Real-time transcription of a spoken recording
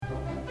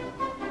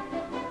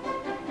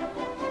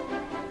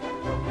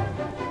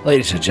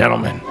Ladies and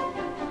gentlemen,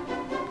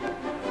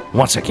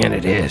 once again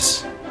it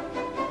is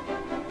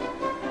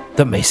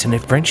the Mason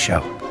and French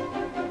Show,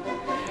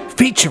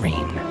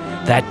 featuring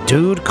that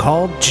dude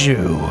called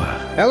Jew.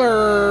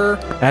 Hello.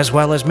 As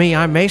well as me,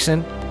 I'm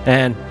Mason,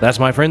 and that's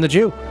my friend the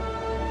Jew.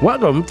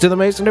 Welcome to the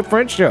Mason and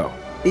French Show.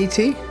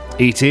 E.T.?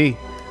 E.T.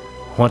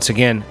 Once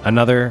again,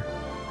 another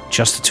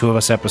Just the Two of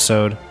Us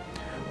episode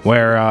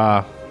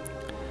where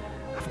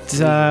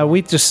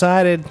we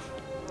decided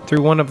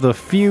through one of the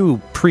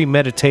few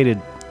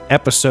premeditated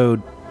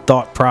episode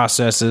thought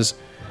processes,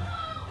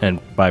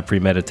 and by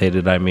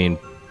premeditated I mean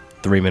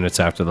 3 minutes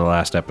after the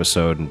last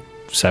episode and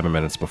 7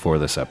 minutes before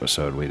this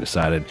episode, we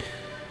decided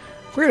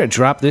we're going to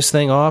drop this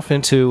thing off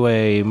into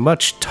a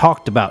much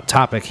talked about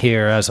topic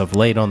here as of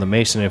late on the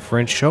Mason and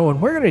French Show, and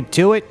we're going to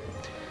do it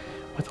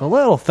with a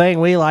little thing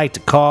we like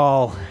to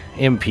call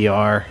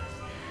NPR.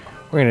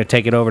 We're going to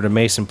take it over to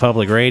Mason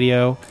Public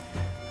Radio,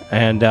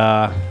 and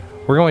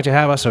we're going to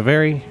have us a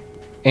very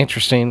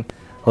interesting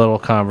little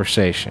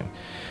conversation.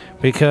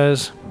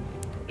 Because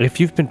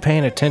if you've been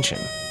paying attention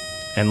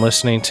and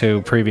listening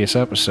to previous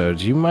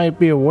episodes, you might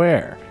be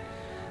aware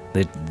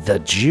that the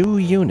Jew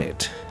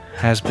unit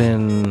has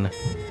been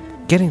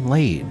getting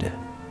laid,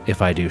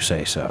 if I do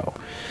say so.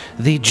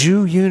 The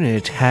Jew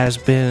unit has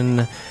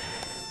been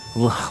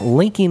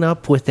linking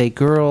up with a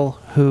girl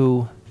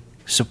who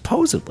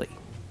supposedly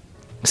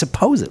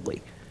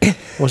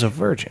was a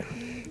virgin.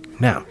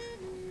 Now,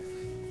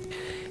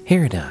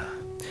 here at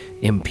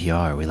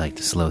NPR, we like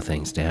to slow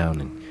things down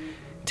and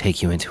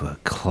take you into a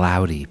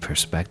cloudy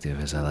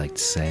perspective, as I like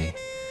to say.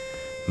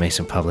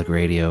 Mason Public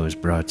Radio is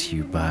brought to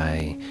you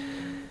by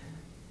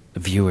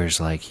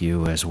viewers like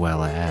you, as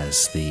well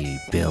as the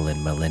Bill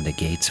and Melinda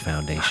Gates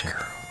Foundation.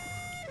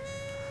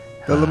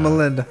 Bill and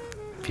Melinda.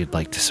 If you'd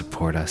like to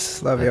support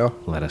us, Love y'all.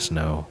 Let us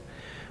know.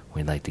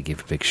 We'd like to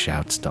give big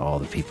shouts to all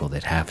the people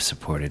that have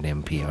supported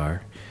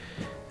NPR.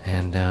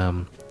 And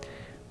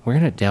we're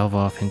going to delve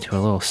off into a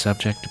little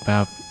subject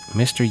about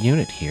Mr.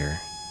 Unit here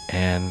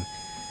and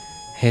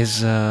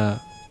his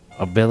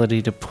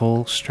ability to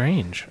pull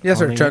strange. Yes,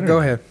 sir, Chuck,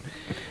 go ahead.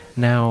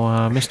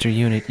 Now, Mr.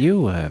 Unit,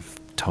 you have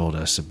told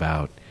us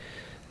about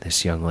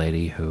this young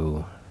lady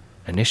who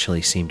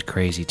initially seemed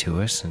crazy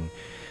to us and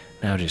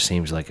now just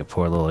seems like a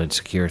poor little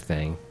insecure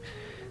thing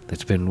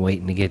that's been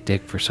waiting to get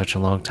dick for such a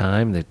long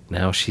time that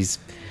now she's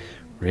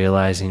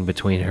realizing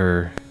between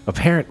her...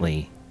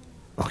 Apparently...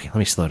 Okay, let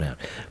me slow down.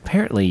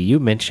 Apparently,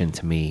 you mentioned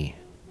to me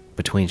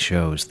between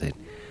shows that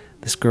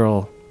this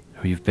girl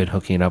who you've been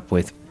hooking up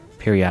with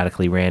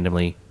periodically,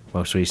 randomly,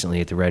 most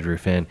recently at the Red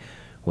Roof Inn,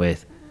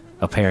 with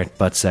apparent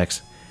butt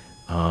sex.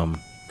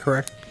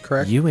 Correct.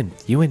 You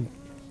and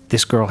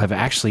this girl have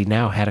actually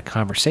now had a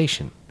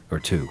conversation or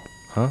two,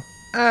 huh?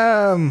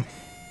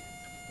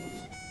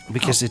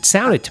 Because it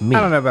sounded to me...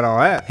 I don't know about all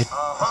that.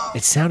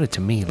 It sounded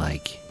to me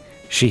like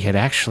she had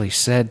actually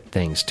said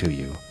things to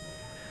you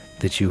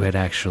that you had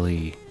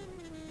actually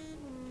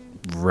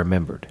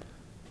remembered.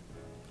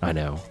 I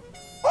know,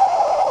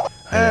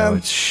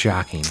 it's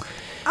shocking.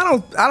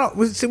 I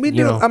don't. See, we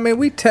do. know- I mean,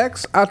 we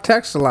text. I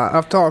text a lot.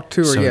 I've talked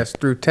to her, So- yes,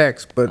 through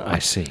text, but I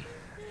see.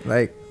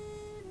 like,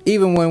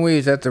 even when we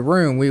was at the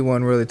room, we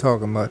wasn't really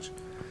talking much.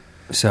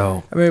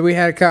 So, I mean, we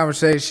had a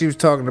conversation. She was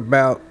talking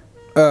about,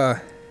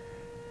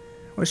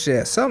 what's she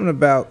had? Something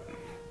about.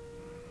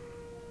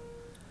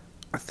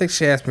 I think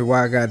she asked me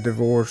why I got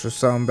divorced or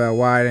something about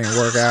why it didn't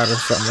work out or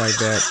something like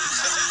that.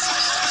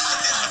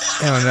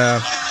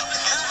 And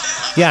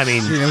yeah, I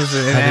mean... you know,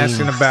 and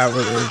asking about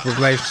the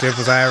relationship,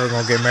 was I ever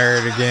gonna get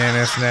married again?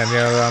 This and that and the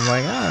other. I'm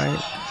like, all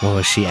right. Well,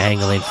 was she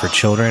angling for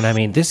children? I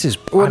mean, this is...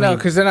 Well, I no, mean,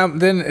 because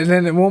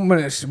then at one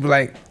minute, she,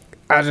 like,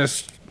 I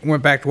just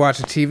went back to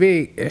watching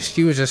TV, and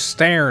she was just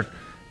staring.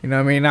 You know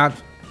what I mean?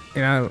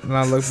 And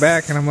I look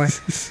back, and I'm like,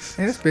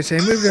 hey, this bitch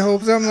ain't moved the whole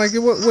time. I'm like,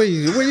 what are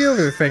you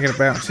over there thinking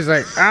about? She's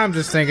like, I'm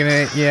just thinking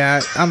it. Yeah,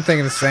 I'm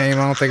thinking the same.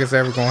 I don't think it's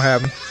ever gonna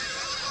happen.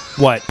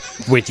 What,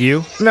 with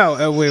you?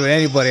 No, with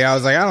anybody. I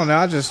was like, I don't know.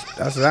 I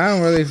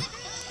said,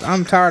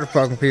 I'm tired of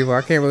fucking people.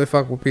 I can't really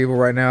fuck with people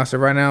right now. I said,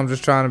 right now I'm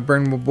just trying to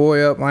bring my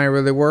boy up. I ain't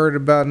really worried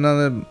about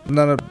nothing.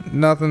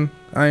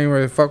 I ain't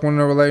really fucking with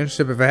no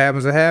relationship. If it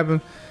happens, it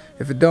happens.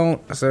 If it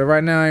don't, I said,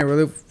 right now I ain't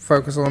really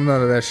focused on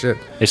none of that shit.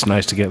 It's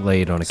nice to get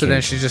laid on occasion. So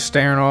then she's just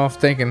staring off,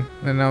 thinking.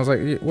 And I was like,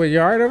 wait, you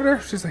alright over there?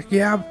 She's like,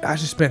 yeah, I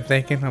just been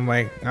thinking. I'm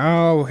like,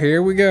 oh,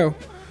 here we go.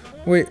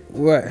 Wait,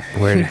 what?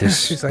 Where did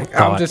this... She's like,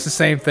 I'm just the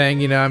same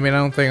thing, you know. I mean, I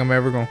don't think I'm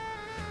ever going to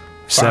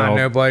find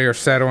nobody or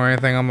settle or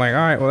anything. I'm like, all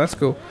right, well, that's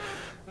cool.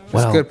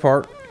 That's a good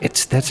part.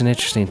 That's an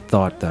interesting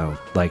thought, though.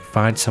 Like,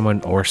 find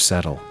someone or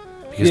settle.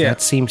 Because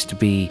that seems to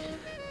be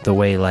the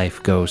way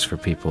life goes for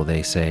people.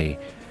 They say,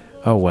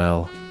 oh,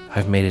 well,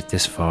 I've made it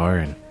this far,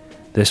 and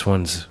this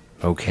one's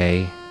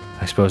okay.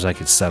 I suppose I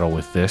could settle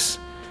with this.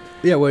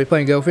 Yeah, well, you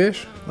playing Go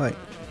Fish? Like,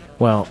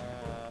 well,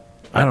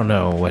 I don't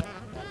know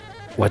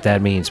what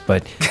that means,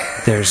 but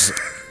there's,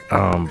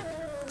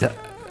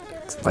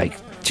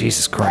 like,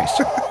 Jesus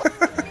Christ.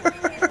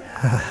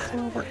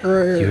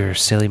 You're a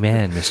silly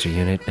man, Mr.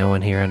 Unit. No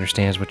one here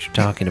understands what you're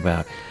talking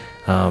about.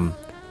 1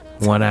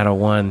 out of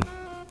 1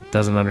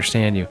 doesn't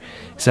understand you.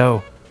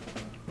 So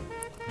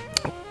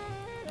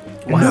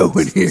No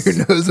one here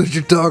knows what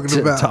you're talking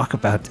to about. talk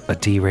about a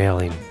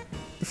derailing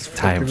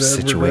type of fucking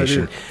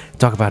situation. everybody.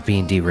 Talk about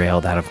being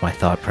derailed out of my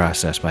thought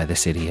process by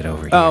this idiot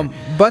over here.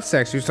 Butt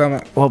sex. You was talking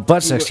about? Well,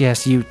 butt sex.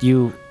 Yes,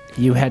 you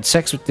had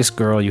sex with this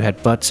girl. You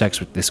had butt sex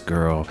with this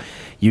girl.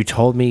 You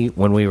told me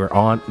when we were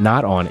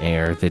not on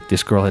air that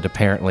this girl had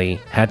apparently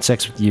had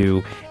sex with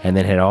you and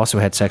then had also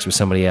had sex with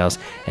somebody else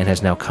and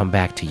has now come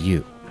back to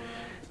you.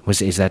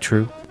 Is that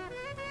true?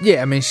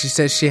 Yeah, I mean, she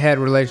said she had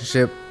a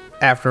relationship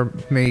after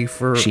me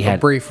for a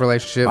brief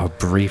relationship. A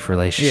brief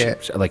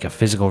relationship? Yeah. Like a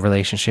physical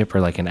relationship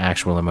or like an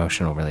actual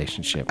emotional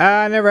relationship?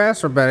 I never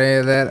asked her about any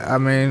of that. I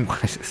mean,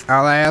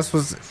 all I asked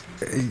was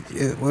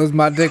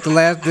my dick the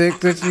last dick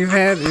that you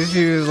had? And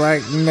she was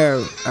like,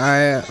 no,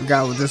 I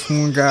got with this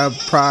one guy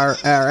prior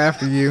or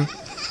after you,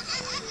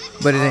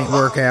 but it ain't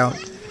work out.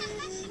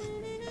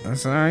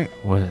 That's all right.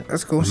 What?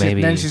 That's cool.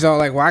 Maybe. Then she's all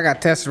like, well, I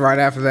got tested right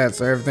after that,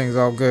 so everything's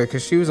all good.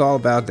 Because she was all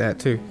about that,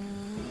 too.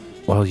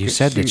 Well, you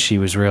said that she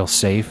was real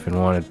safe and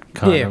wanted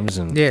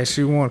condoms. Yeah,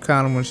 she wanted a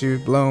condom when she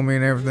was blowing me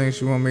and everything.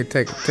 She wanted me to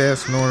take a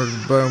test in order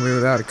to blow me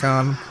without a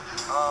condom.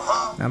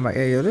 And I'm like,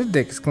 hey, yo, this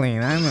dick is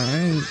clean. I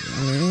ain't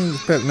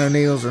put no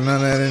needles or none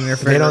of that in there.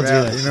 They don't do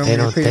that. You know, They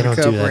don't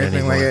do that anything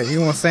anymore. like that.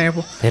 You want a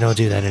sample? They don't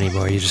do that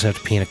anymore. You just have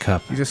to pee in a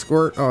cup. You just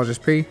squirt? Oh,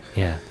 just pee?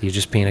 Yeah, you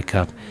just pee in a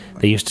cup.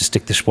 They used to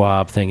stick the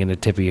Schwab thing in the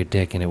tip of your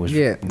dick, and it was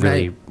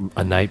really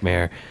a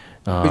nightmare.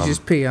 You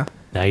just pee, huh?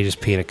 Now you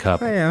just pee in a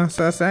cup. Oh, yeah,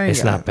 so I say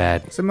It's not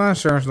bad. So my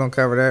insurance don't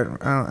cover that.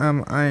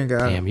 I ain't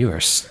got it. Damn, you are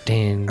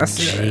stingy but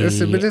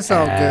it's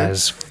all good.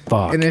 as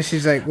fuck. And then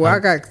she's like, well, I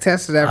got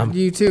tested after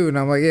you, too. And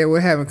I'm like, yeah,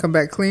 what happened? Come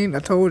back clean? I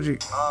told you.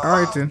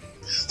 All right, then.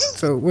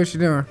 So what's she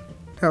doing?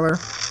 Tell her.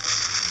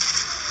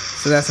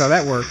 So that's how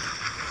that worked.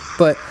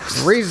 But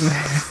the reason...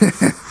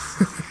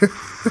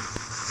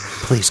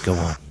 Please go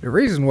on. The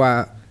reason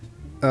why...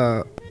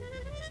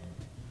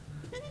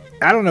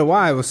 I don't know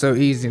why it was so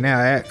easy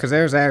now, because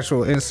there's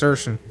actual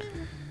insertion.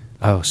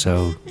 Oh,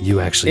 so you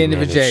actually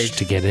managed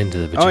to get into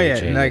the vajayjay. Oh,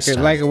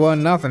 yeah, like it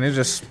wasn't nothing. It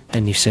just...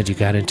 And you said you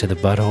got into the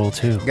butthole,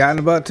 too. Got in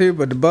the butt, too,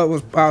 but I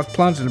was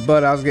plunging the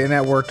butt. I was getting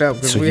that worked up,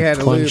 because we had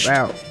to lube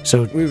out.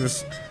 So we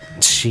was...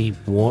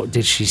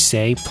 Did she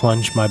say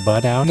plunge my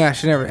butt out? Nah,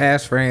 she never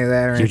asked for any of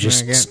that or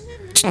anything again.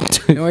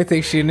 The only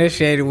thing she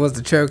initiated was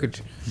the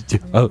chokage.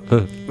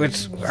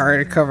 Which I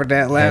already covered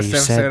that last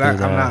episode.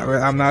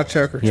 I'm not a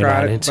choker.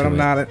 Tried it, but I'm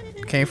not it.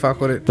 Can't fuck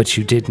with it. But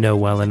you did know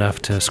well enough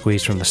to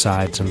squeeze from the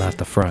sides and not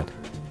the front.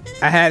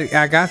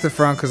 I got the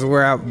front because of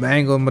where the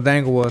angle of my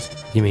dangle was.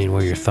 You mean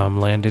where your thumb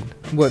landed?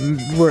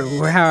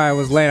 How I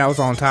was laying, I was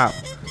on top.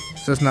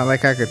 So it's not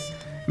like I could...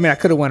 I mean, I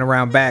could have went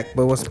around back,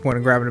 but what's the point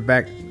of grabbing the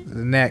back of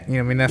the neck? You know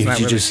what I mean? That's not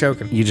really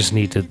choking. You just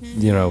need to,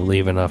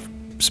 leave enough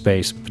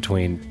space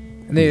between...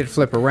 And then you'd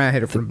flip around,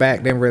 hit it from the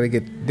back, didn't really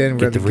get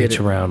the reach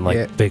around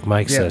like Big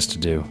Mike says to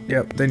do.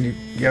 Yep. Then you.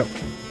 Yep.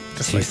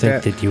 Just do you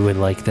think that you would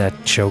like that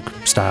choke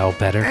style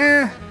better?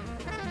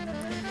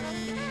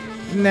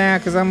 Nah,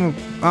 because I'm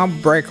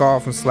break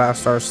off and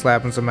start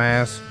slapping some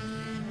ass.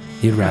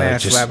 You'd rather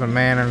just slap a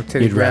man or a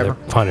titty You'd grabber.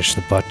 rather punish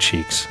the butt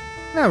cheeks.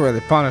 Not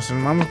really punishing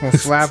them. I'm just gonna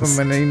slap them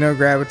and then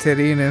grab a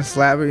titty and then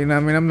slap it. You know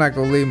what I mean? I'm not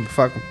gonna leave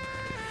my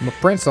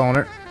prints on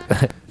it.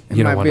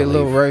 It might be a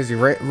little rosy.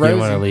 You don't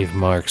want to leave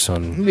marks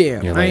on your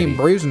lady. I ain't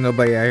bruising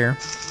nobody out here.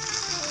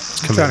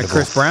 I'm trying to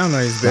Chris Brown on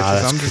these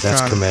bitches.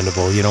 That's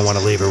commendable. You don't want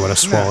to leave her with a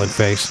swollen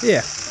face. Yeah.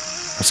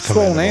 That's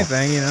swollen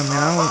anything, you know what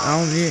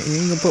I mean?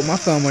 You ain't gonna put my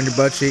thumb on your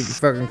butt cheek. You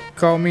fucking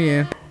call me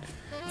in.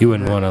 You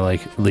wouldn't want to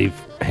leave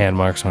hand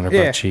marks on her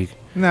butt cheek.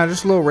 No,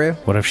 just a little red.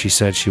 What if she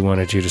said she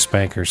wanted you to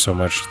spank her so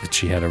much that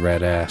she had a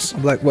red ass?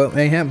 I'm like, well,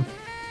 ain't happening.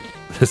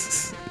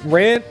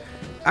 Red?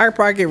 I could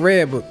probably get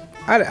red, but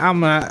I'd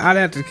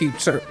have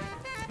to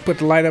put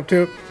the light up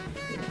to it.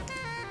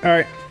 All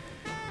right.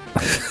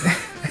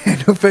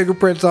 No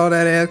fingerprints on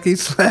that ass. Keep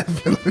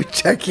slapping. Let me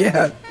check you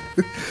out.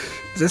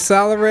 Is this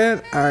solid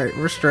red? All right,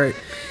 we're straight.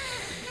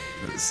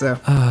 So.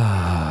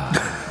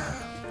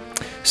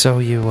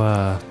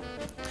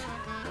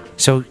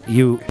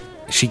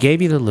 She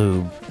gave you the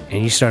lube,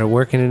 and you started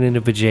working it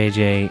into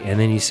vajayjay, and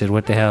then you said,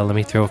 "What the hell? Let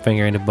me throw a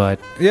finger in the butt."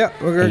 Yeah,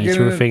 we're gonna. And you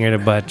threw a finger in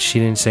the butt. She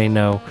didn't say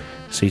no.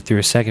 So you threw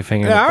a second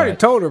finger in the butt. I already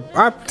told her.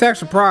 I texted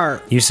her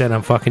prior. You said,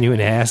 I'm fucking you in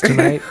the ass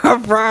tonight?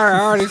 Prior, I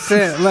already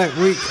said, look,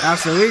 I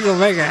said, we gonna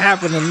make it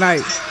happen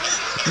tonight.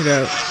 You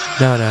know.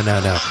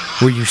 No.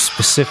 Were you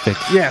specific?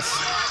 Yes.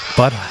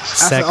 Butt,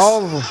 sex, I said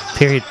all of them.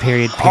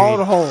 Period. All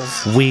the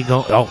holes.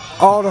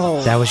 All the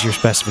holes. That was your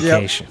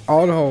specification. Yep,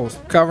 all the holes.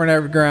 Covering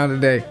every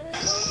ground today.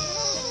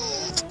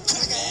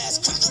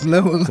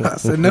 I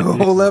said, no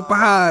hole left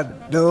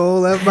behind. No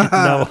hole left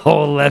behind. No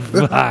hole left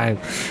behind.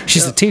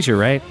 She's a teacher,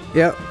 right?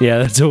 Yep. Yeah,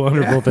 that's a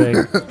wonderful thing.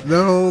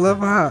 No hole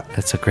left behind.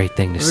 That's a great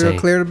thing to We're say. going to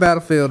clear the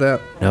battlefield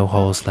out. No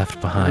holes left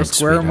behind, we'll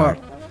square them up.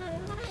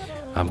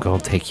 I'm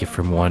going to take you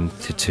from 1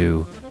 to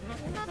 2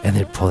 and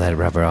then pull that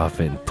rubber off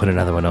and put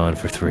another one on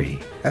for 3.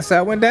 That's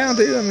how it went down,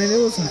 too. I mean,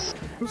 it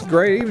was a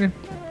great evening.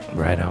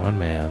 Right on,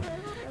 man.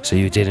 So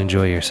you did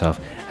enjoy yourself.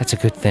 That's a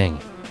good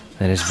thing.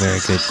 That is a very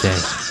good thing.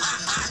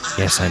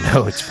 Yes, I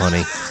know it's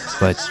funny,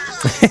 but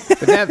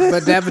But that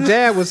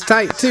vajab was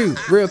tight too,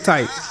 real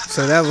tight.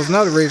 So that was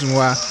another reason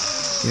why,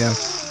 you know,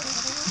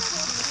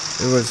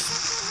 it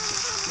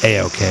was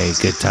A-okay,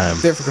 good time.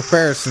 different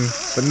comparison,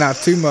 but not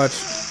too much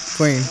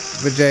between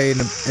vajay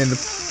and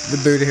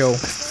the booty hole.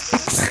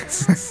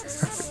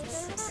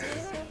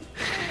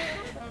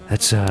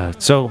 That's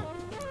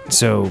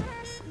so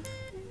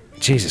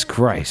Jesus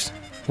Christ.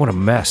 What a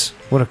mess.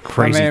 What a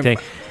crazy man, thing.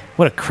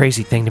 What a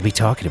crazy thing to be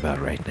talking about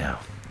right now.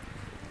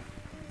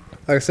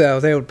 Like I said, I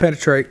was able to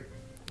penetrate,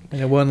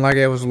 and it wasn't like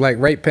it was like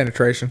rape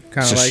penetration, kind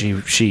of So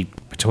like. she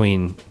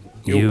between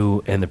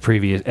you and the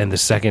previous and the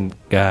second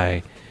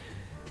guy,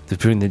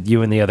 between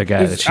you and the other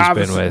guy that she's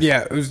been with.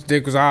 Yeah,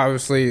 it was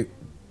obviously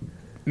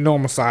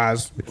normal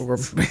size or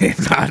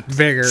not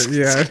bigger.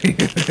 Yeah.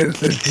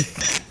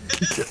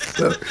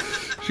 So,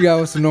 she got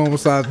us a normal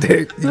size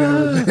dick. You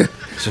know.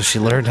 So she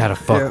learned how to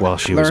fuck Yeah, while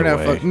she was learned how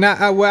to away. fuck.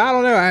 Nah, well, I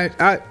don't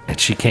know. And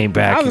she came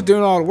back. I was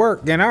doing all the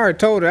work, and I already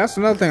told her. That's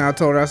another thing I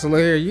told her. I said, "Look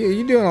here,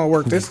 you doing all the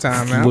work this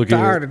time, man. I'm Look at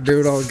her. tired of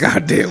doing all the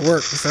goddamn work."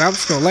 I said, "I'm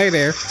just gonna lay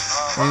there,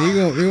 and you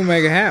gonna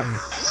make it happen." I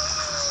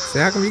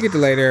said, "How come you get to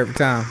lay there every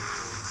time?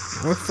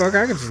 What the fuck?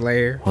 I can just lay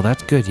here." Well,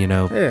 that's good, you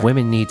know. Yeah.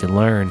 Women need to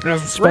learn, That's what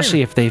I'm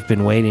especially if they've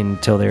been waiting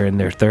until they're in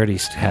their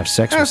 30s to have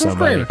sex That's with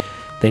what I'm somebody.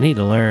 They need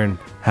to learn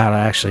how to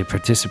actually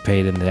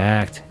participate in the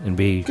act and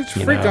be. Get your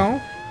you freak know,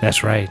 on.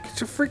 That's right.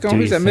 Get your freak Do on.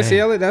 Who's your that? Missy thing.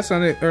 Elliott? That's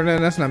on it. Or no,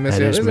 that's not Missy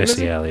That Elliott. is it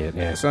Missy Elliott.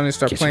 Yeah. So I need to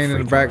start Get your playing in the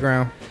freak on.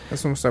 background.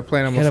 That's when I start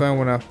playing on my You gotta- phone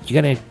when I. You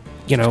gotta,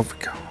 you know,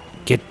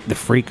 get the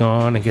freak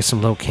on and get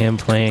some Lil Kim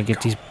playing.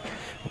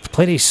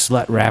 Play these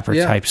slut rapper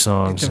type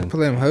songs. Get them, And,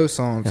 play them hoe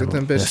songs. Get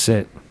them that's bitches.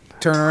 it.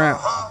 Turn her out.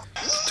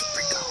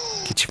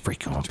 Get your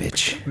freak on,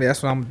 bitch. Yeah,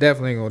 that's what I'm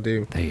definitely gonna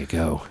do. There you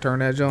go. Turn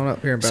that joint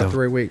up here in about So-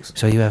 3 weeks.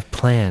 So you have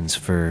plans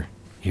for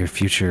your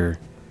future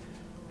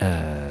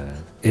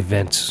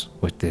events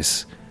with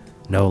this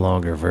no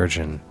longer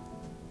virgin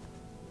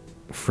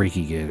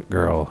freaky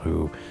girl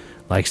who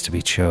likes to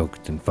be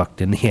choked and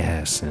fucked in the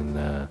ass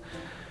and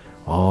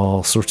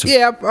all sorts of...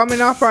 Yeah, I mean,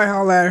 I'll probably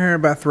haul out here in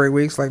about 3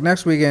 weeks. Like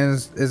next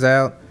weekend is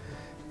out,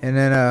 and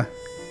then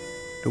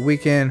the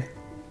weekend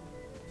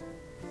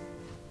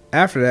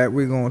after that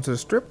we're going to the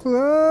strip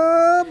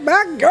club.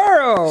 Back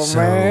girl,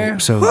 man.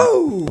 So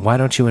Woo! why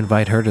don't you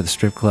invite her to the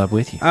strip club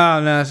with you?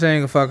 Oh no, she ain't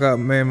gonna fuck up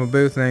me and my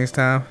boo things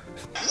time.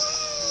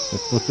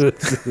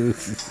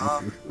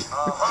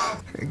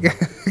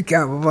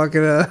 Got my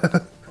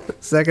fucking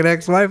second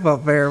ex-wife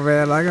up there,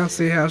 man. I gotta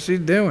see how she's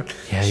doing.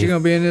 Yeah, She gonna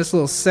be in this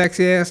little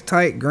sexy ass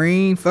tight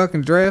green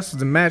fucking dress with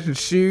the matching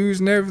shoes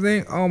and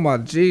everything. Oh my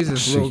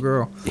Jesus, So little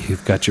girl,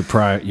 You've got your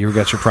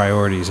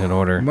priorities in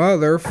order.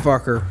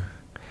 motherfucker.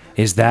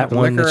 Is that Lick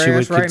one her that you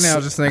ass would right now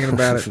just thinking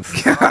about it.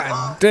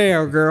 God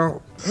damn,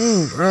 girl.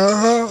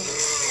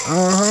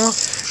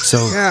 So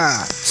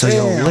God. so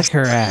damn. you'll lick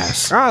her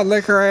ass. I'd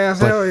lick her ass,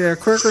 But- hell yeah,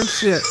 quicker than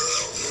shit.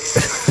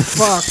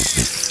 Fuck.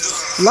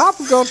 Lop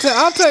gonna tell,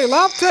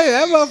 Lop tell you,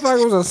 that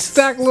motherfucker was a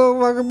stacked little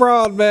fucking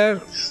broad,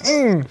 man.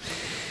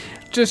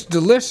 Just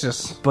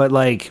delicious. But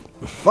like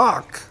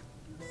Fuck.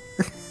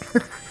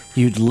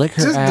 you'd lick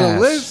her Just ass.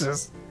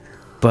 delicious.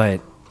 But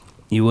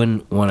you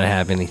wouldn't want to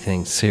have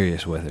anything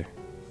serious with her.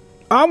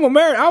 I'm gonna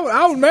marry,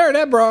 I would marry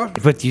that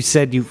broad. But you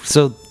said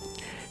so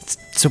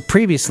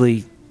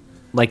previously,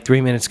 like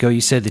 3 minutes ago,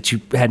 you said that you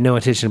had no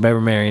intention of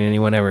ever marrying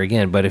anyone ever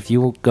again. But if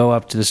you go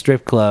up to the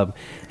strip club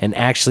and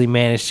actually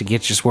manage to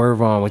get your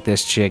swerve on with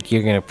this chick,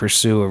 you're gonna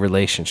pursue a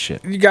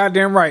relationship. You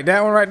goddamn right.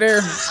 That one right there.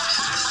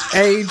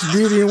 Age,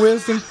 beauty, and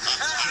wisdom.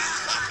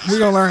 We're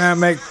gonna learn how to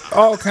make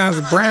all kinds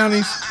of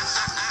brownies.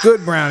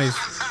 Good brownies.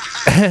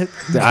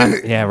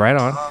 Yeah, right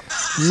on.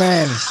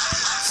 Man,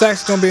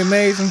 sex gonna be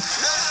amazing.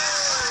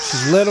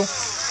 She's little.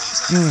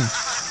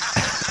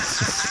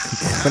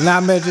 But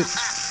not midget.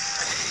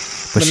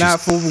 But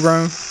not full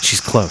grown. she's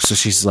close. So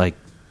she's like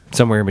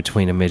somewhere in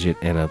between a midget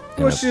and a. And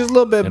Well, a- she's a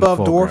little bit and a above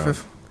full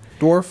dwarf.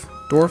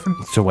 Dwarfing.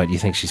 So what? You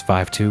think she's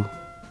 5'2"?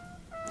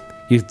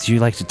 Do you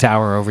like to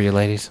tower over your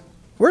ladies?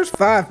 Where's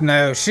 5?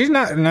 No, she's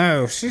not.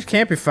 No, she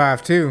can't be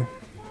 5'2".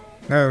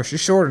 No, she's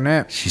shorter than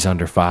that. She's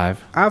under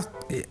 5.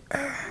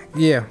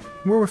 Yeah.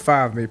 Where would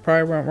 5 be?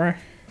 Probably around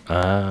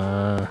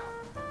right.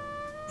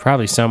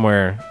 Probably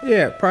somewhere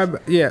Yeah, probably.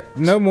 Yeah,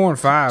 no more than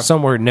 5.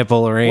 somewhere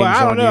nipple or range Well,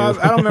 I don't on know. you.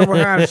 I don't remember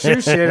what kind of shoe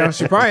she had on.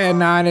 She probably had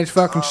 9-inch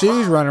fucking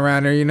shoes running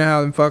around there. You know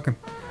how them fucking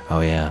Oh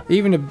yeah.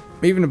 even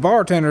the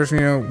bartenders, you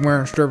know,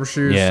 wearing stripper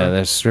shoes. Yeah, so.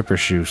 that stripper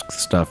shoe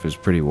stuff is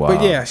pretty wild.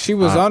 But yeah, she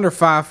was under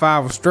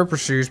 5'5" with stripper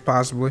shoes,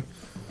 possibly.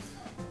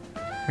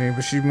 I mean,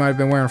 but she might have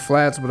been wearing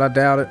flats, but I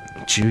doubt it.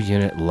 Jew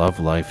Unit Love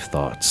Life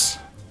Thoughts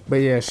But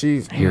yeah,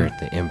 she's here at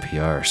the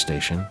NPR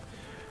station.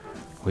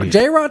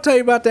 J-Rod tell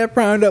you about that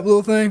primed up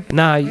little thing?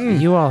 Nah,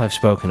 you all have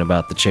spoken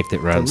about the chick that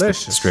runs the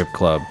Delicious. strip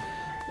club,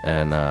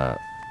 and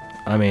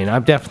I mean,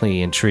 I'm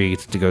definitely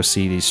intrigued to go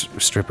see these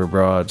stripper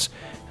broads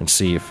and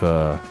see if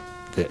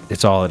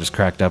it's all it is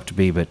cracked up to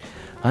be. But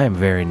I am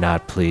very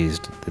not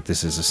pleased that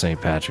this is a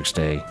St. Patrick's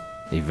Day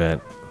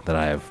event that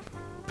I have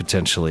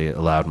potentially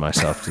allowed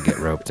myself to get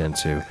roped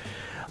into.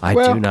 I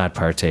do not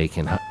partake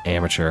in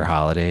amateur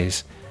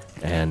holidays,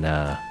 and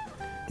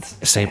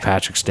St.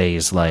 Patrick's Day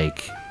is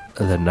like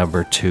the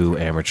number 2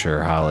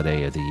 amateur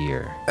holiday of the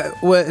year.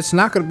 Well, it's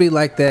not going to be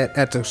like that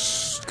at the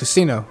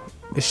casino.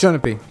 It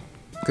shouldn't be.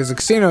 Because the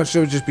casino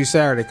should just be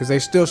Saturday, because they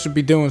still should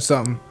be doing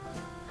something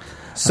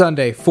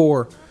Sunday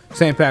for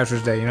St.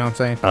 Patrick's Day, you know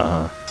what I'm saying?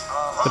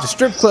 But the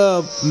strip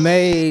club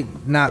may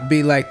not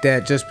be like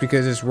that just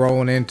because it's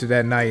rolling into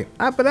that night.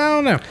 But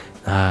I don't know.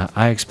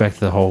 I expect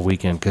the whole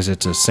weekend, because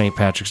it's a St.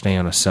 Patrick's Day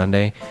on a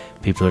Sunday.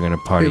 People are going to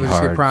party People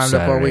just get hard primed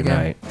up all Saturday weekend.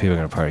 night. People are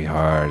going to party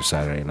hard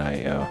Saturday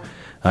night, yo.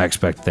 I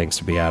expect things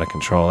to be out of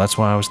control. That's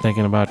why I was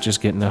thinking about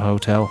just getting a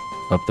hotel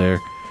up there.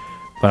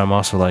 But I'm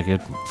also like,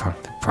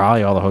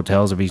 probably all the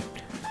hotels will be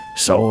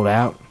sold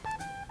out.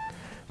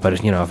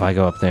 But, you know, if I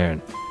go up there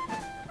and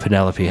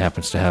Penelope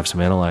happens to have some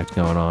intellect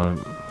going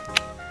on,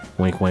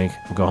 wink, wink,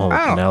 I'll go home with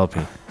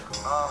Penelope.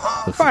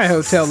 Probably a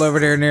hotel over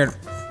there near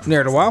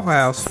the Waffle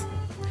House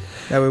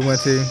that we went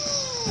to,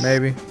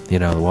 maybe. You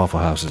know, the Waffle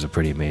House is a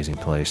pretty amazing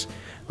place.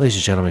 Ladies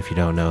and gentlemen, if you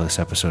don't know, this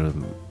episode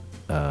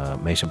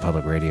of Mason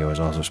Public Radio is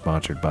also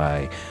sponsored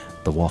by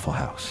the Waffle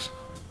House.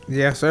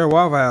 Yes, sir.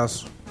 Waffle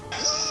House.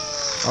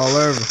 All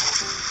over.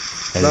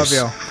 That Love is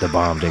y'all. the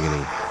bomb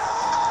diggity.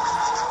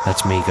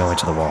 That's me going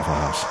to the Waffle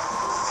House.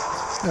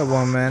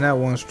 That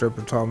one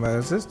stripper talking about,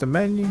 is this the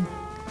menu?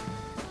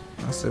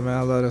 I said, man,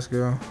 I love this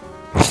girl.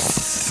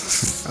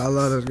 I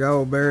love this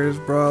girl. Bury this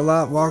bro a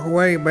lot. Walk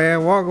away,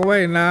 man. Walk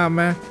away now,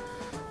 man.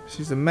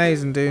 She's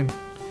amazing, dude.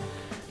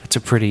 It's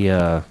a pretty,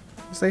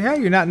 It's like, how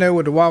you not know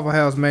what the Waffle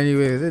House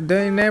menu is? It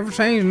ain't never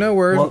changed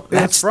nowhere.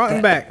 It's front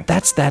and back.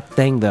 That's that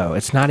thing, though.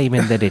 It's not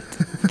even that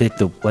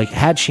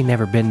had she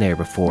never been there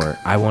before,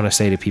 I want to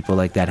say to people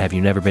like that, have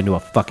you never been to a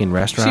fucking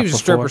restaurant She was a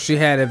before? stripper. She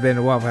had to have been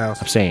to Waffle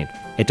House. I'm saying,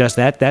 it does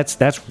that. That's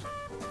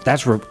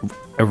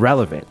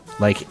irrelevant.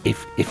 Like,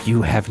 if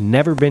you have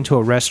never been to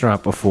a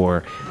restaurant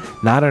before,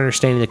 not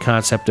understanding the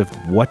concept of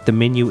what the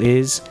menu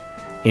is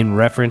in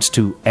reference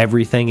to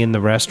everything in the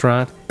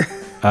restaurant,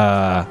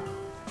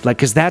 like,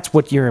 because that's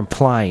what you're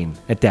implying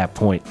at that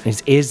point.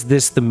 Is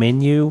this the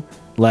menu?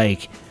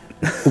 Like,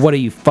 what are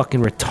you,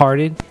 fucking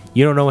retarded?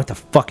 You don't know what the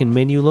fucking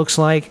menu looks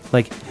like?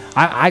 Like,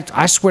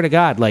 I swear to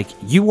God, like,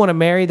 you want to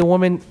marry the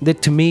woman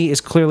that to me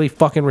is clearly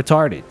fucking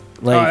retarded.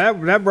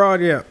 Like, That brought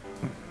you up.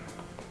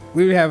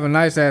 We would have a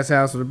nice ass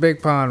house with a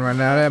big pond right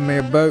now. They have me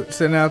a boat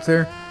sitting out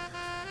there.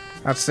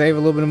 I'd save a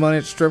little bit of money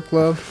at the strip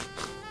club.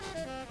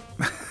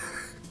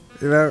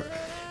 You know,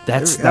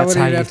 that's I wouldn't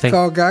how even you have to think.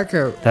 call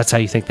Geico. That's how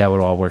you think that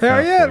would all work out.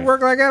 Hell yeah, for it'd you.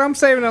 work like that. I'm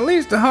saving at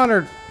least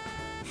 100.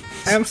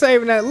 I'm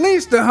saving at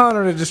least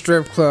 100 at the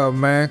strip club,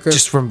 man.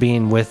 Just from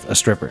being with a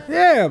stripper.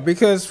 Yeah,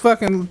 because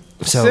fucking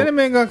So-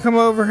 Cinnamon gonna come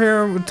over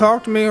here and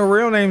talk to me. Her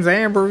real name's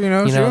Amber, you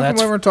know. She's gonna that's-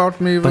 come over and talk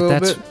to me a little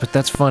bit. But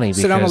that's funny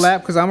Sit on my because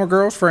lap because I'm her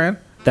girl's friend.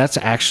 that's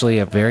actually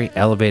a very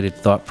elevated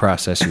thought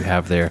process you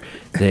have there.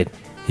 That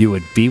you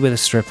would be with a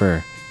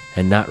stripper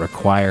and not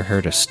require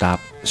her to stop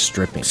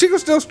stripping. She can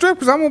still strip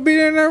because I'm gonna be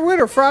in there with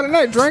her Friday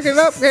night, drinking it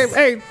up.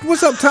 Hey,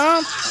 what's up,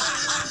 Tom?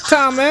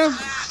 Tom, man.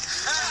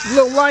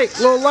 Little light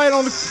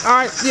on the. All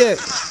right, yeah.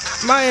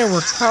 My Amber.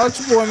 Holla at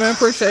your boy, man.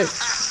 Appreciate it.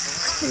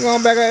 We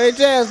going back out. Hey,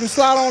 Jasmine,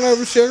 slide on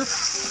over, sugar. I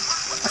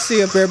see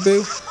you up there,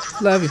 boo.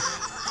 Love you.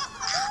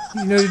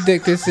 You know the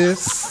dick this is.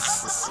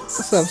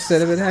 What's up,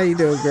 Cinnamon? How you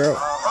doing, girl?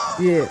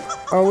 Yeah.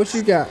 Oh, what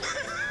you got?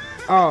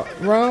 Oh,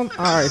 rum?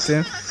 All right,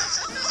 then.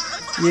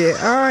 Yeah,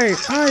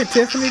 all right,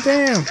 Tiffany,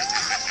 damn.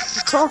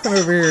 You're talking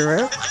over here,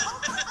 man.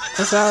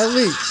 That's how it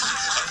is.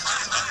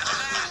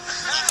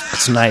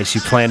 It's nice.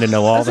 You plan to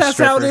know all the That's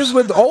how it strippers. is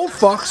with the old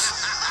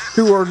fucks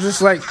who are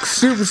just like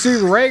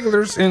super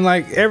regulars, and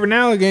like every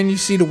now and again you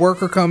see the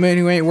worker come in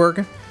who ain't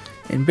working,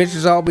 and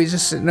bitches all be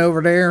just sitting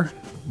over there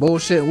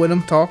bullshit with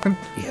them talking.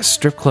 Yeah,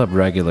 strip club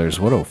regulars.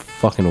 What a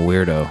fucking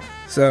weirdo.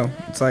 So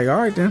it's like, all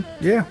right then,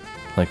 yeah.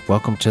 Like,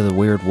 welcome to the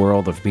weird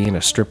world of being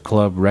a strip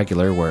club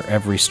regular where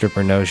every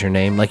stripper knows your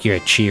name. Like you're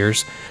at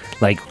Cheers.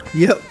 Like,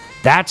 Yep.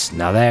 there's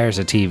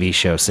a TV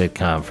show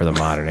sitcom for the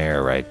modern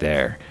era right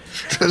there.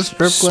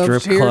 Strip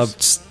club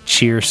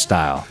Cheers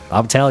style.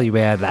 I'm telling you,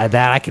 man, that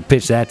I could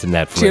pitch that to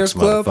Netflix, Cheers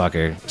Club?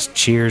 motherfucker.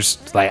 Cheers,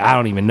 like, I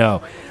don't even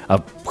know. A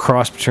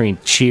cross between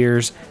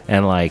Cheers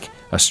and like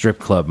a strip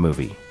club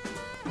movie.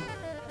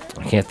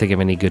 I can't think of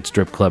any good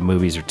strip club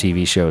movies or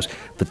TV shows,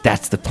 but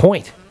that's the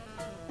point.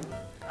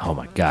 Oh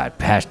my God,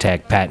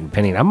 hashtag patent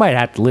pending. I might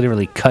have to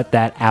literally cut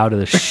that out of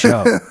the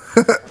show.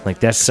 Like,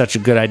 that's such a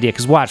good idea.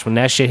 Because watch, when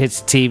that shit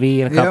hits TV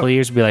in a couple of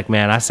years, you'll be like,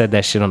 man, I said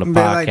that shit on the Be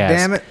podcast. like,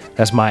 damn it.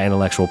 That's my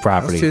intellectual That's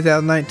property.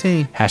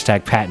 2019.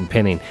 Hashtag patent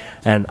pending.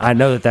 And I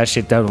know that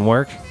shit doesn't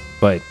work,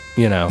 but,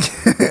 you know.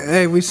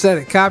 Hey, we said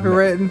it.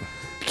 Copywritten.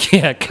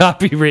 Yeah,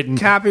 copywritten.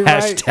 Copyright.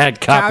 Hashtag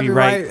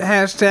copyright.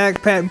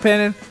 Hashtag patent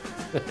pending.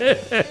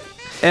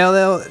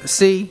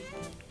 LLC.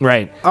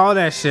 Right. All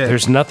that shit.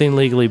 There's nothing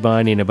legally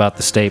binding about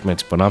the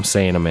statements, but I'm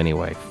saying them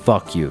anyway.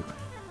 Fuck you.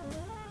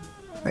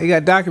 You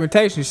got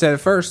documentation. You said it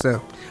first, though.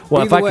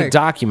 Well, if Either I way. could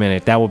document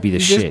it, that would be the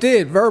You shit. just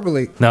did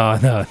verbally. No.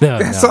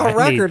 That's on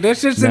record. That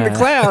shit's in the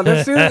cloud.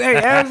 That shit, hey,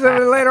 ask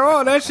them later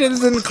on. That shit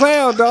is in the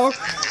cloud, dog.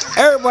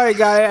 Everybody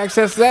got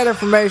access to that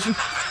information.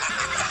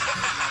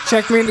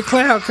 Check me in the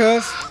cloud,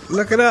 cuz.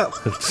 Look it up.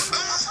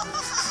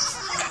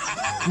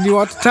 You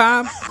want the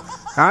time?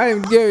 I didn't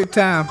even give you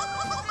time.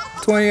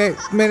 28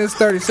 minutes,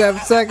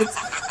 37 seconds.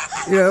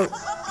 You know.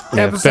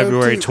 Yeah, episode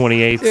February 2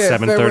 28th,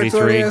 February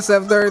 7:33.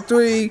 28th,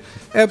 7:33.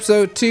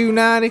 Episode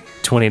 290.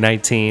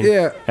 2019.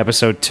 Yeah.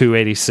 Episode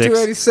 286.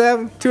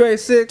 287,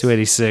 286.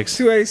 286.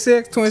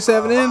 286,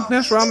 27 in.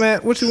 That's where I'm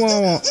at. What you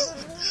want?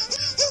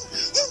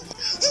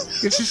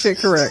 Get your shit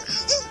correct.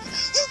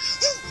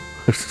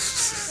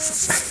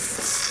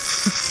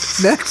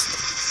 Next.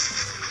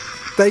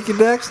 Thank you,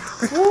 next.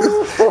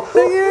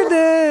 Thank you,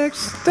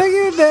 next. Thank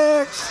you,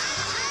 next.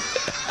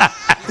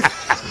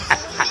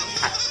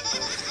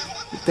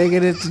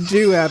 Thinking it's a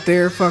Jew out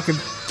there fucking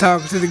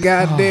talking to the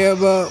goddamn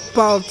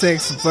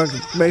politics and fucking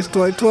Base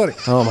 2020.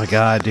 Oh my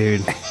god,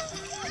 dude.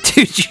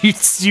 Dude,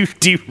 you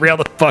derail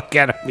the fuck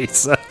out of me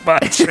so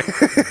much.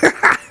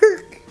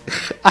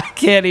 I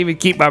can't even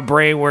keep my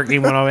brain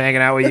working when I'm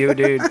hanging out with you,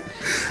 dude.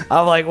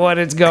 I'm like, what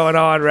is going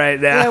on right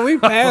now? Yeah, we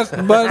passed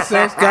the bus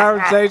sex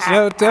conversation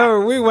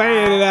hotel. We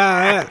way in and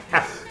out of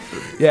that.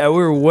 Yeah,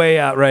 we're way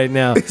out right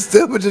now.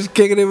 Still we're just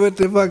kicking it with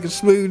the fucking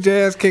smooth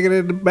jazz, kicking it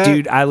in the back.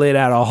 Dude, I laid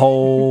out a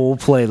whole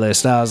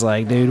playlist. I was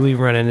like, dude, we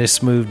running this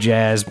smooth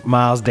jazz,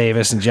 Miles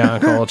Davis and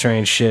John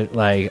Coltrane shit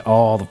like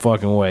all the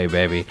fucking way,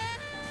 baby.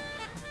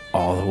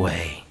 All the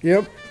way.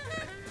 Yep.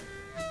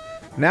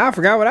 Now I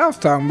forgot what I was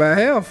talking about.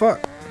 Hell,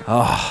 fuck.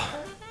 Oh.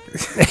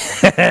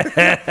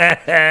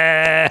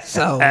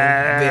 So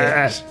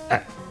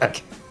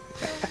bitch.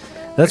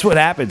 That's what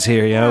happens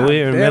here, yo.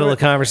 We're in the damn middle it. of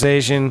a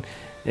conversation,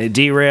 it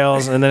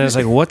derails, and then it's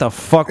like, what the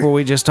fuck were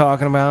we just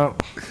talking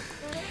about?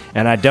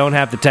 And I don't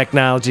have the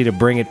technology to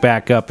bring it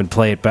back up and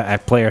play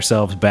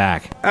ourselves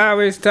back. I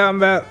was talking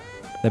about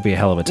That'd be a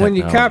hell of a when technology.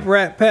 you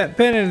copyright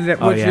patented it,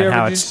 Oh what yeah, you and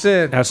how ever it's just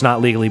said. how it's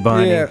not legally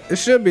binding. Yeah, it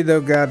should be though,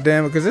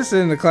 goddamn it, because this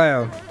is in the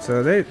cloud.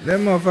 So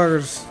them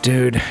motherfuckers.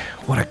 Dude,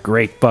 what a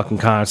great fucking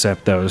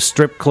concept though.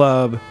 Strip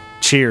club,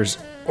 cheers,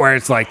 where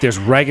it's like there's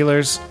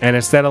regulars, and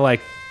instead of like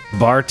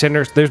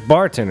bartenders, there's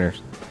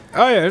bartenders.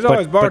 Oh yeah, there's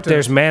always But bartenders.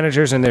 there's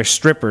managers and there's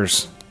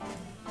strippers.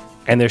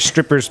 And there's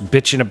strippers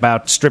bitching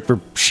about stripper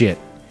shit.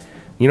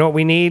 You know what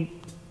we need?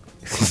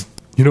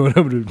 You know what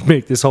I'm going to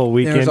make this whole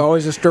weekend? There's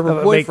always a stripper I'm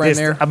gonna make boyfriend this,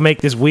 there. I'll make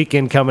this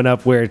weekend coming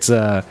up where it's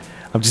I'm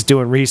just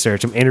doing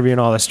research. I'm interviewing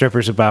all the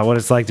strippers about what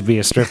it's like to be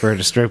a stripper at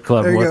a strip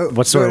club. There you go.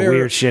 What sort Right of there.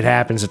 weird shit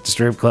happens at the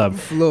strip club.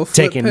 Little flip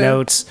Taking pad.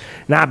 notes.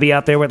 Not be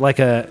out there with like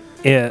a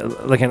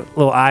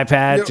little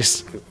iPad, Yep.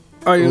 just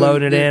Oh, you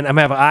load it in. I'm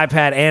gonna have an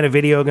iPad and a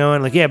video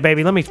going. Like, yeah,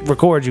 baby, let me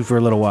record you for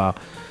a little while,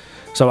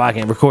 so I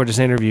can record this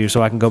interview,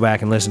 so I can go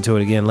back and listen to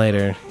it again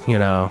later. You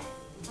know,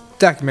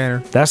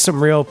 Documentary. that's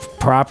some real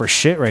proper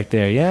shit right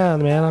there. Yeah,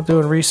 man, I'm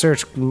doing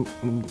research.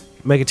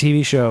 Make a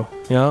TV show.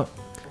 You know,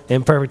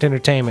 Imperfect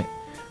Entertainment.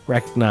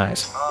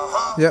 Recognize.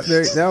 Yep,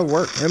 that'll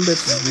work. Them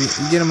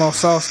bitches, you get them all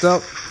sauced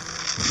up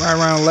right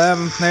around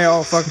 11. They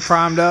all fucking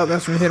primed up.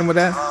 That's when you hit them with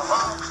that.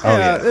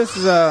 yeah. This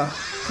is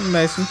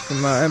Mason from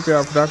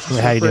NPR Productions.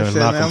 How you doing,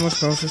 Appreciate it, man. Malcolm? I'm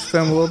just going to just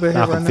film a little bit here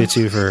Malcolm right now. fits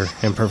you for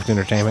Imperfect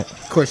Entertainment.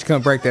 Of course, you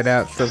can't break that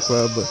out, strip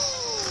club, but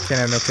can't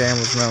have no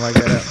cameras, nothing like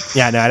that out.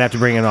 Yeah, no, I'd have to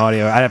bring in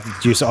audio. I'd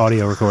have to use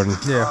audio recording.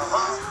 Yeah.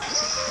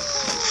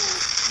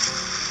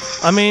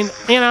 I mean,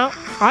 you know,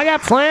 I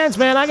got plans,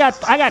 man. I got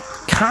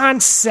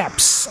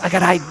concepts. I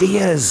got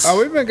ideas. Oh,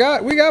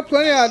 we got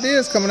plenty of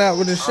ideas coming out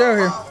with this show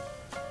here.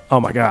 Oh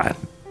my god,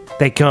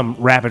 they come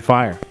rapid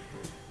fire.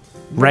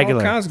 All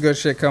Regular kinds of good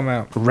shit come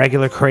out.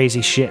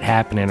 crazy shit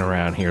happening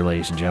around here,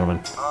 ladies and gentlemen.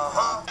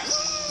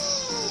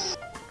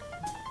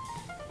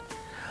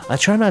 I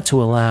try not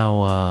to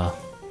allow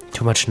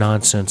too much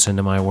nonsense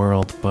into my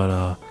world,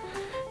 but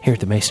here at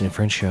the Mason and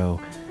Friends show,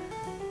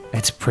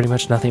 it's pretty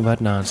much nothing but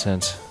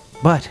nonsense.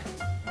 But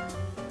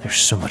there's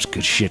so much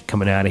good shit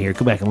coming out of here.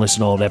 Go back and listen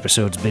to old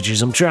episodes,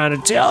 bitches. I'm trying to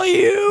tell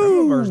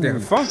you. Motherfucker's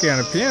getting funky on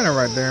the piano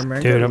right there,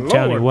 man. Dude, Good I'm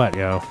telling you Lord. what,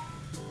 yo.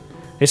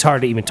 It's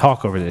hard to even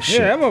talk over this Yeah,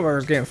 shit. that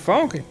motherfucker's getting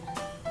funky.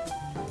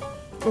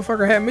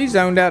 Motherfucker had me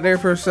zoned out there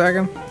for a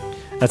second.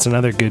 That's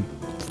another good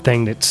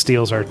thing that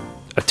steals our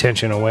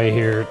attention away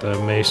here at the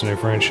Mason and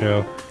Friends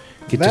show.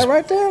 Get That this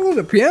right there, with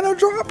the piano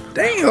drop?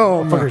 Damn.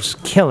 motherfucker's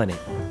killing it.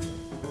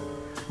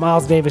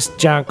 Miles Davis,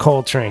 John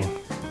Coltrane.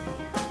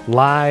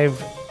 Live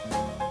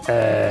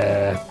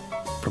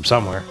from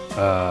somewhere.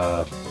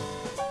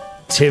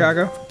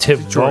 Chicago?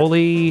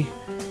 Tivoli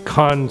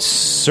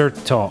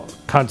Concertsaal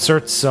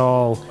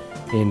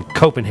in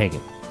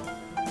Copenhagen.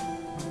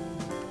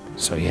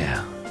 So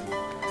yeah.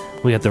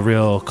 We got the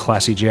real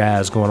classy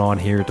jazz going on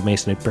here at the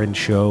Mason and Friends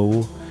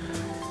show.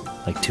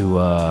 Like to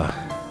I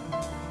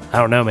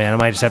don't know, man. I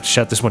might just have to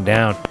shut this one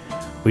down.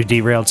 We've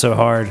derailed so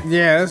hard.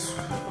 Yeah, it's,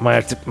 Might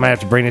have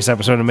to bring this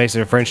episode of the Mason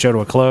and Friends show to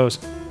a close.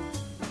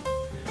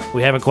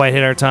 We haven't quite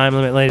hit our time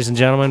limit, ladies and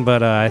gentlemen,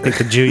 but I think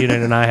the Jew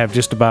unit and I have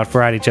just about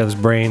fried each other's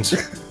brains.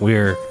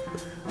 We're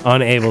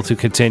unable to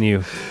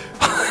continue.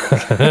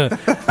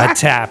 I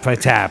tap.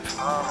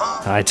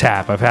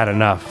 I've had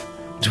enough.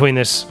 Between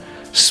this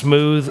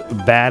smooth,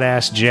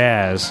 badass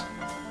jazz.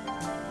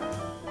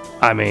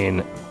 I mean,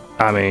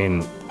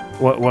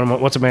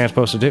 what's a man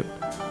supposed to do?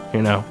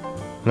 You know?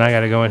 And I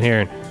got to go in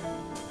here and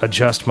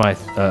adjust my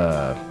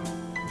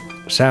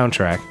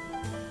soundtrack.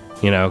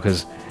 You know,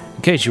 because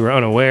in case you were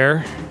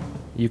unaware,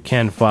 you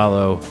can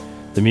follow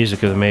the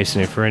music of the Mason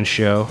and Friends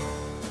show.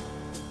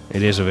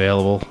 It is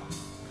available.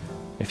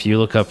 If you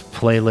look up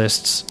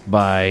playlists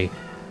by,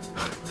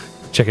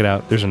 check it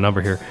out, there's a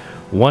number here,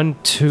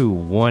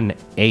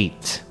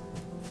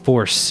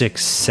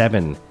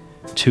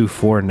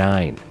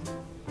 1218-467-249.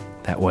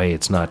 That way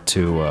it's not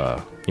too,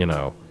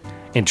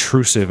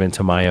 intrusive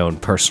into my own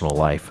personal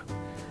life.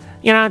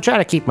 You know, I'm trying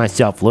to keep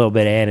myself a little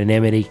bit of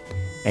anonymity.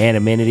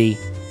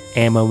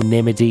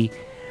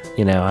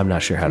 You know, I'm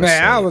not sure how to say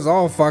it. Man, I was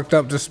all fucked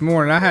up this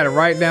morning. I had to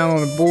write down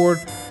on the board,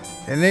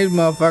 and these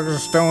motherfuckers are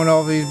throwing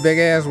all these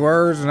big-ass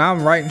words, and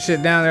I'm writing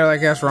shit down there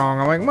like that's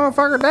wrong. I'm like,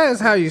 motherfucker, that is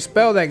how you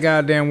spell that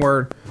goddamn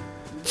word.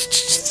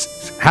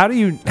 How do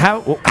you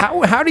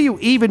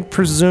even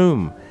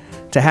presume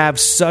to have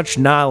such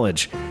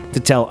knowledge to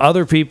tell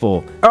other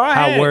people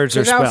how words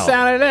are spelled? I was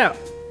sounding it out.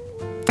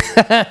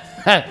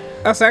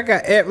 I was like,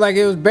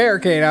 it was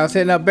barricade. I was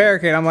hitting up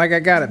barricade. I'm like, I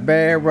got it.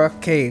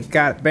 Barricade.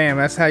 Got it. Bam.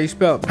 That's how you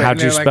spell it.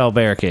 How'd you spell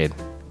barricade?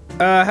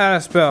 How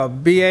to spell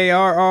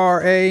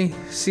Barracade,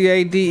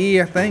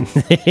 I think.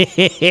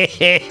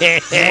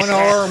 One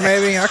R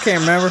maybe. I can't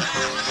remember.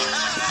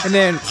 And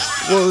then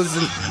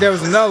there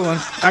was another one.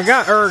 I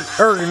got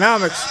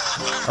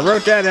ergonomics. I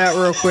wrote that out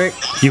real quick.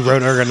 You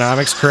wrote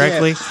ergonomics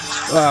correctly?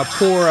 Yeah.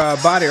 Poor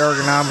body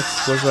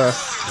ergonomics was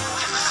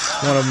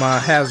one of my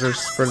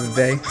hazards for the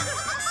day.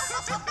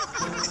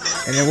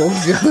 And then what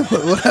was the other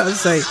one? What I would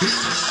say?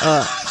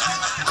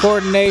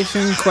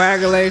 Coordination,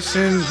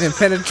 coagulation, and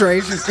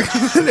penetration.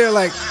 They're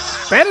like,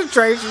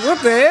 penetration?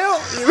 What the hell?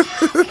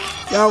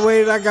 Y'all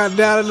waited, I got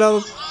down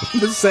another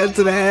sentence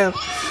and a half.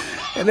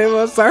 And then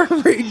I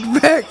started reading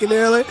back, and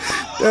they're like,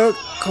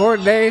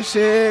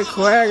 coordination,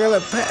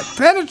 coagulation,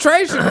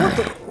 penetration.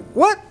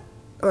 What?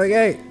 Like,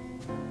 hey,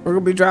 we're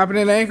going to be dropping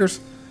in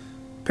anchors.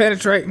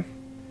 Penetrating.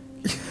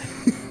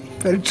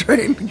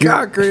 Penetrating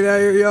concrete out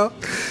here, y'all.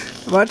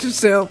 Watch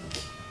yourself.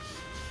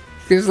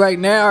 It's like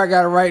now I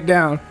gotta write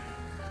down.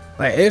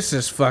 Like, it's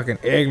just fucking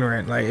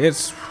ignorant. Like,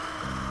 it's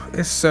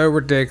so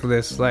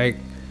ridiculous. Like,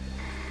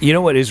 you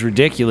know what is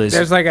ridiculous?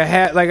 There's like a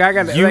hat. Like, I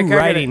got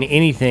writing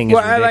anything. Is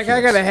ridiculous.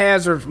 I got a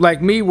hazard.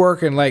 Like me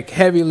working like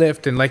heavy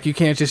lifting. Like, you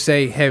can't just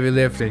say heavy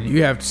lifting.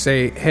 You have to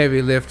say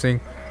heavy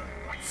lifting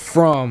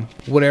from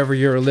whatever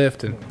you're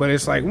lifting. But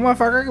it's like,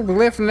 motherfucker, I could be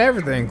lifting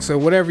everything. So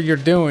whatever you're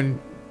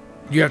doing,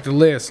 you have to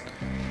list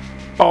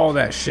all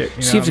that shit.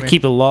 You so you have to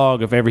keep a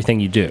log of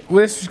everything you do. Well,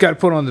 this you got to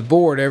put on the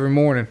board every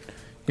morning.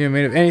 You know what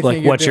I mean? If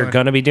anything, like what you're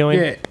gonna be doing.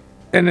 Yeah.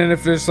 And then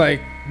if it's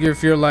like,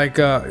 if you're like,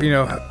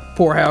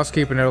 poor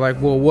housekeeping, they're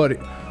like, well, what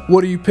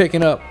are you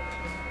picking up?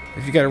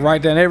 If you got to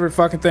write down every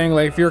fucking thing.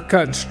 Like if you're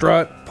cutting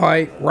strut,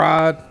 pipe,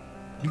 rod,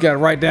 you got to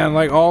write down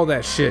like all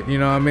that shit. You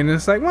know what I mean? And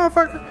it's like,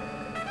 motherfucker.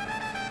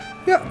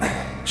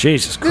 Yeah.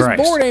 Jesus Christ.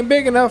 This board ain't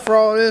big enough for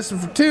all this. And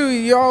for two,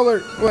 y'all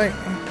are like,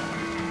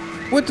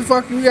 what the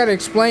fuck? We gotta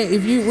explain.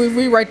 If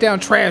we write down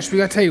trash, we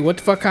gotta tell you what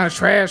the fuck kind of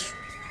trash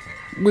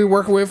we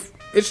working with.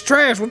 It's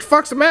trash. What the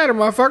fuck's the matter,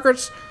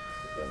 motherfuckers?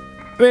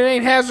 It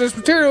ain't hazardous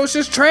material. It's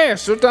just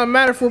trash. So it doesn't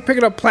matter if we're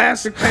picking up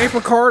plastic, paper,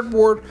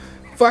 cardboard,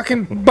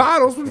 fucking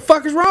bottles. What the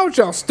fuck is wrong with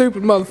y'all,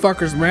 stupid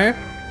motherfuckers, man?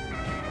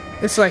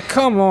 It's like,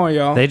 come on,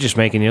 y'all. They just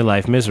making your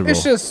life miserable.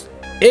 It's just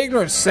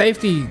ignorant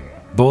safety.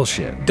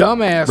 Bullshit.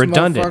 Dumbass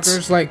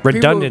motherfuckers. Like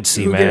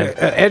redundancy, people who man. Get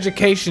an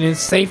education in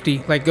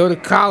safety. Like, go to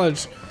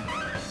college.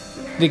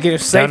 They get a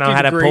safety Don't know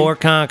how degree. to pour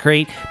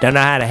concrete. Don't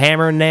know how to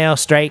hammer a nail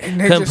straight.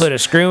 Couldn't put a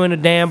screw in a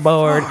damn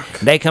board. Fuck.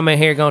 They come in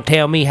here gonna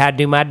tell me how to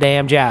do my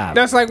damn job.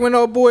 That's like when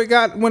old boy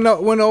got when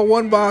old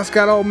one boss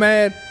got all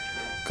mad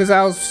because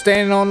I was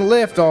standing on the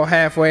lift all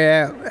halfway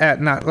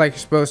at not like you're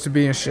supposed to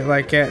be and shit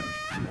like that.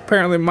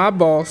 Apparently my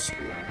boss,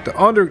 the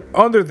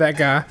under that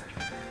guy,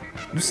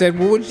 said,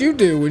 "Well, what'd you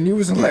do when you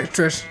was an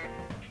electrician?"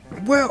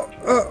 Well,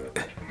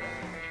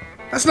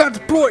 that's not the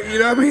point, you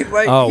know what I mean?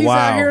 Like, he's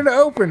out here in the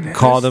open.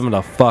 Call them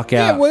the fuck out.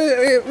 Yeah,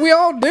 well, we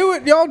all do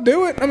it. Y'all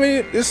do it. I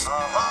mean, it's...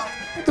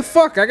 What the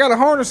fuck? I got a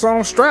harness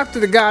on, strapped to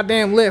the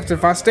goddamn lift.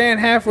 If I stand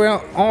halfway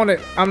on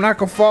it, I'm not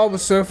gonna fall but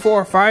so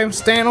far. If I even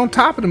stand on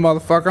top of the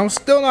motherfucker, I'm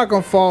still not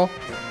gonna fall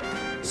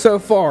so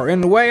far.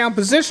 In the way I'm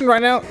positioned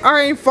right now,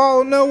 I ain't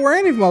falling nowhere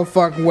any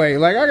motherfucking way.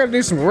 Like, I gotta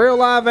do some real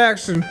live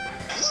action.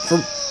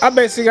 I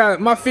basically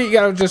my feet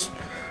gotta just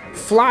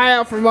fly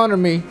out from under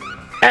me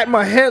at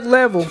my head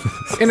level,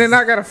 and then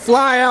I gotta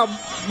fly out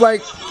like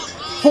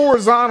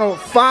horizontal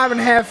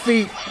 5.5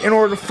 feet in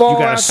order to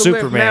fall out the lift. You got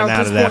a Superman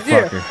out of that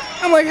fucker. Yeah.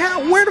 I'm like,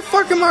 where the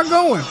fuck am I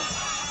going?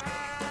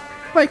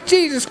 Like,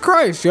 Jesus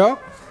Christ, y'all.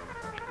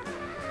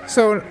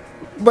 So,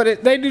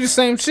 but they do the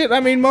same shit. I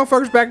mean,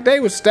 motherfuckers back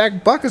then would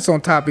stack buckets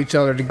on top of each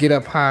other to get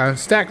up high, and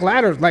stack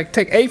ladders, like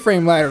take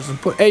A-frame ladders and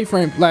put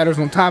A-frame ladders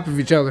on top of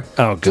each other.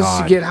 Oh, God.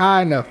 Just to get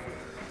high enough.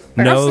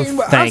 Like, No,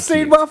 I've thank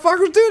seen you.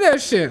 motherfuckers do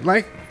that shit.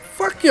 Like,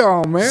 fuck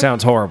y'all, man.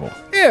 Sounds horrible.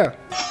 Yeah.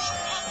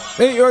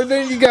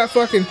 Then you got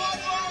fucking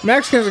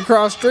Mexicans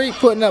across the street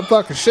putting up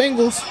fucking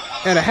shingles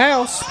at a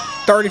house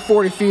 30,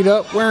 40 feet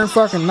up, wearing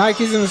fucking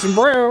Nikes and a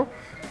sombrero.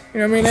 You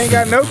know what I mean? They ain't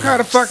got no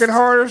kind of fucking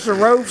harness or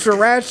ropes or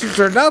ratchets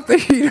or nothing.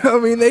 You know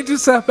what I mean? They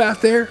just up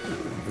out there,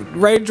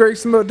 ready to drink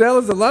some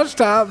Modelo's at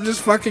lunchtime,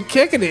 just fucking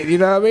kicking it. You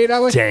know what I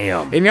mean?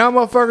 Damn. And y'all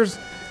motherfuckers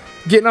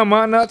getting on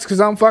my nuts because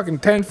I'm fucking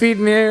 10 feet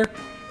in the air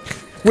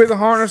with a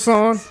harness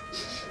on,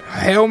 a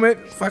helmet,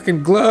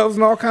 fucking gloves,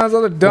 and all kinds of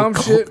other dumb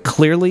shit.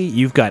 Clearly,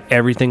 you've got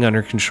everything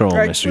under control,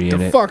 Like, Mr. what Unit.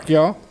 the fuck,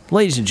 y'all?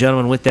 Ladies and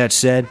gentlemen, with that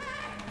said,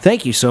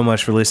 thank you so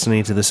much for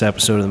listening to this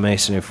episode of the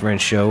Mason and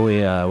Friends Show. We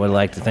would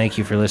like to thank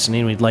you for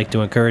listening. We'd like to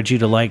encourage you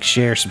to like,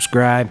 share,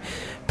 subscribe,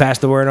 pass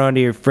the word on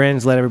to your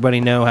friends, let everybody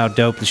know how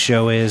dope the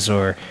show is,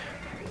 or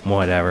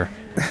whatever.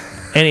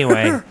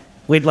 Anyway,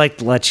 we'd like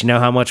to let you know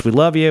how much we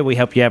love you. We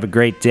hope you have a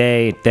great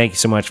day. Thank you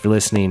so much for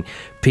listening.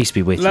 Peace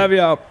be with you. Love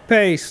y'all.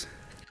 Peace.